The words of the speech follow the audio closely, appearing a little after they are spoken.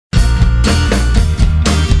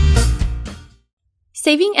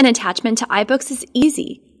Saving an attachment to iBooks is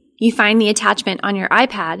easy. You find the attachment on your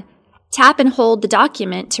iPad, tap and hold the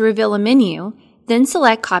document to reveal a menu, then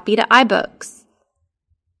select Copy to iBooks.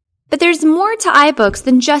 But there's more to iBooks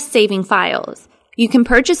than just saving files. You can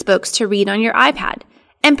purchase books to read on your iPad,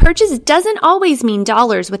 and purchase doesn't always mean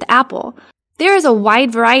dollars with Apple. There is a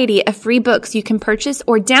wide variety of free books you can purchase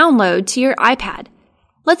or download to your iPad.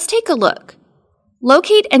 Let's take a look.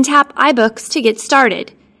 Locate and tap iBooks to get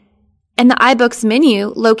started. In the iBooks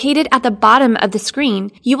menu, located at the bottom of the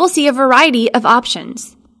screen, you will see a variety of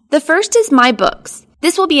options. The first is My Books.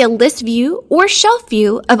 This will be a list view or shelf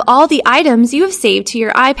view of all the items you have saved to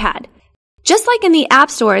your iPad. Just like in the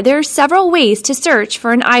App Store, there are several ways to search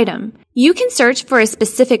for an item. You can search for a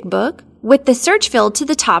specific book with the search field to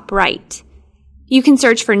the top right. You can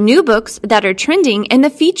search for new books that are trending in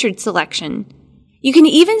the featured selection. You can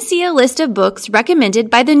even see a list of books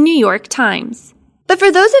recommended by the New York Times. But for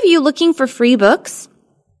those of you looking for free books,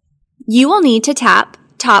 you will need to tap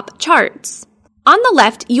Top Charts. On the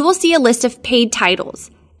left, you will see a list of paid titles,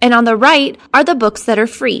 and on the right are the books that are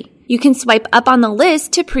free. You can swipe up on the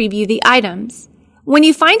list to preview the items. When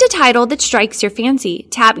you find a title that strikes your fancy,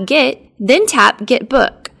 tap Get, then tap Get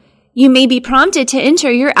Book. You may be prompted to enter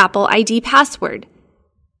your Apple ID password.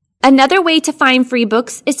 Another way to find free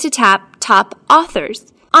books is to tap Top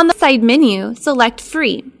Authors. On the side menu, select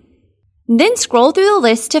Free. Then scroll through the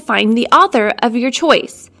list to find the author of your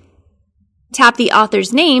choice. Tap the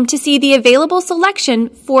author's name to see the available selection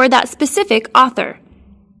for that specific author.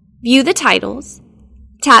 View the titles.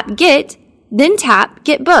 Tap Get, then tap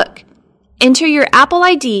Get Book. Enter your Apple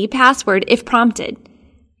ID password if prompted.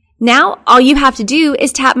 Now, all you have to do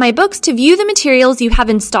is tap My Books to view the materials you have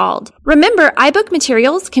installed. Remember, iBook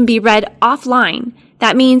materials can be read offline.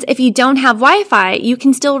 That means if you don't have Wi-Fi, you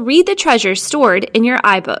can still read the treasures stored in your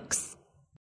iBooks.